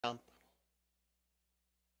Jump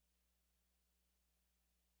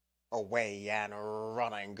away and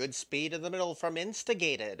running. Good speed in the middle from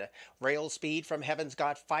Instigated. Rail speed from Heaven's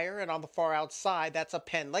Got Fire. And on the far outside, that's a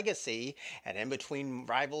Penn Legacy. And in between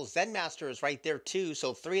rivals, Zen Master is right there too.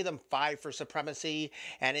 So three of them, five for supremacy.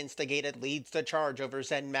 And Instigated leads the charge over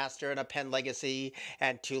Zen Master and a Penn Legacy.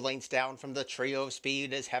 And 2 lengths down from the trio of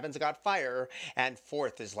speed is Heaven's Got Fire. And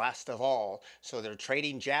fourth is Last of All. So they're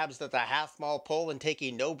trading jabs at the half-mile pole and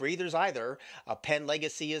taking no breathers either. A Penn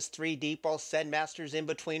Legacy is 3 deep while Zen Master's in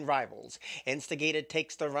between rivals. Instigated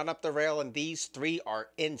takes the run up the rail, and these three are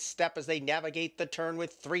in step as they navigate the turn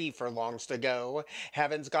with 3 furlongs to go.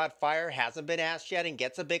 Heaven's Got Fire hasn't been asked yet and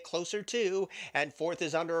gets a bit closer too. And fourth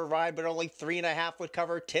is under a ride, but only 3.5 would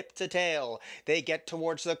cover tip to tail. They get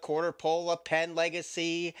towards the quarter pole. A Penn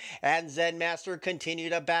Legacy and Zen Master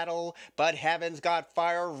continue to battle, but Heaven's Got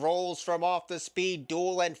Fire rolls from off the speed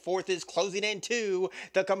duel, and fourth is closing in too.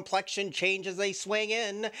 The complexion changes, they swing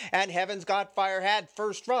in, and Heaven's Got Fire had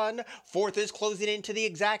first run. Fourth is closing into the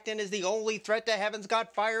exact and is the only threat to Heaven's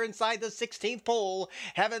Got Fire inside the 16th pole.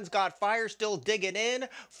 Heaven's Got Fire still digging in.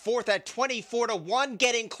 Fourth at 24-1,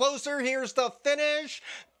 getting closer. Here's the finish.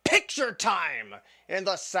 Picture time in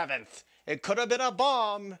the 7th. It could have been a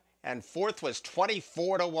bomb, and fourth was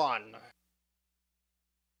 24-1.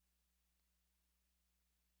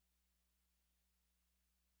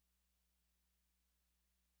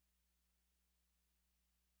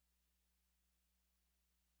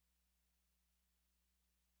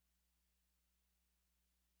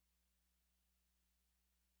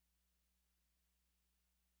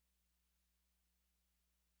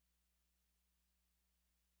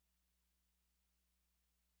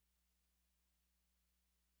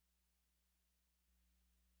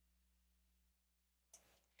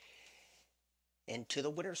 Into the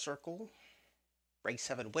winner's circle, race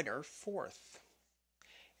 7 winner, fourth.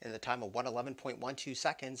 In the time of 1:11.12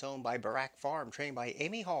 seconds, owned by Barak Farm, trained by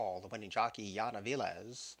Amy Hall, the winning jockey Yana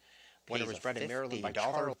Velez. Winner was bred in Maryland by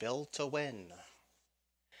Dollar Bill to Win.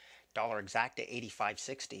 Dollar Exact to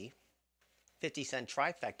 85.60. 50-cent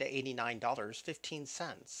trifecta,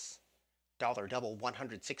 $89.15. Dollar Double,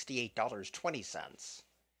 $168.20.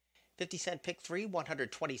 50-cent pick 3,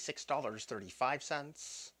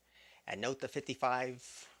 $126.35. And note the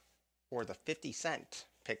 55 or the 50-cent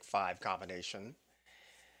pick 5 combination.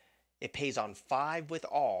 It pays on 5 with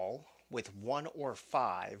all, with 1 or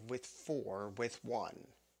 5, with 4, with 1.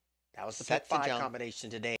 That was the pick 5 combination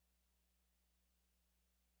today.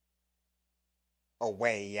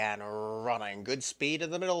 Away and running. Good speed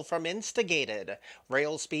in the middle from Instigated.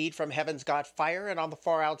 Rail speed from Heaven's Got Fire. And on the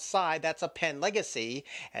far outside, that's a Penn Legacy.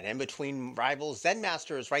 And in between rivals, Zen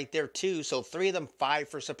Master is right there too. So three of them, 5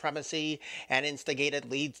 for supremacy. And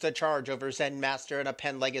Instigated leads the charge over Zen Master and a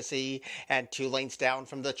Penn Legacy. And 2 lengths down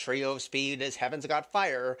from the trio of speed is Heaven's Got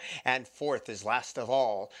Fire. And fourth is Last of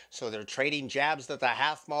All. So they're trading jabs at the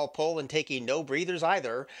half-mile pole and taking no breathers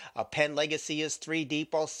either. A Penn Legacy is 3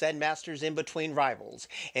 deep while Zen Master's in between rivals.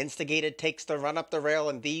 Instigated takes the run up the rail,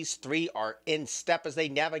 and these three are in step as they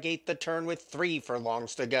navigate the turn with 3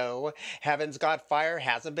 furlongs to go. Heaven's Got Fire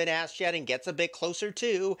hasn't been asked yet and gets a bit closer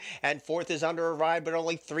too. And fourth is under a ride, but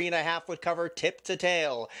only 3.5 would cover tip to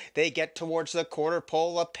tail. They get towards the quarter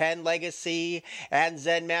pole. A Penn Legacy and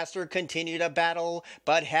Zen Master continue to battle,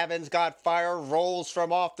 but Heaven's Got Fire rolls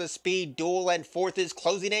from off the speed duel, and fourth is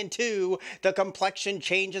closing in too. The complexion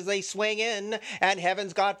changes, they swing in, and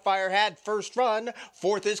Heaven's Got Fire had first run.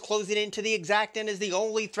 Fourth is closing into the exact and is the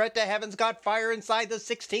only threat to Heaven's Got Fire inside the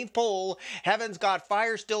 16th pole. Heaven's Got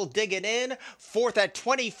Fire still digging in. Fourth at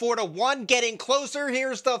 24-1, getting closer.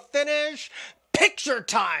 Here's the finish. Picture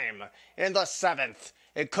time in the 7th.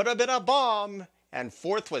 It could have been a bomb, and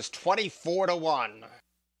fourth was 24-1.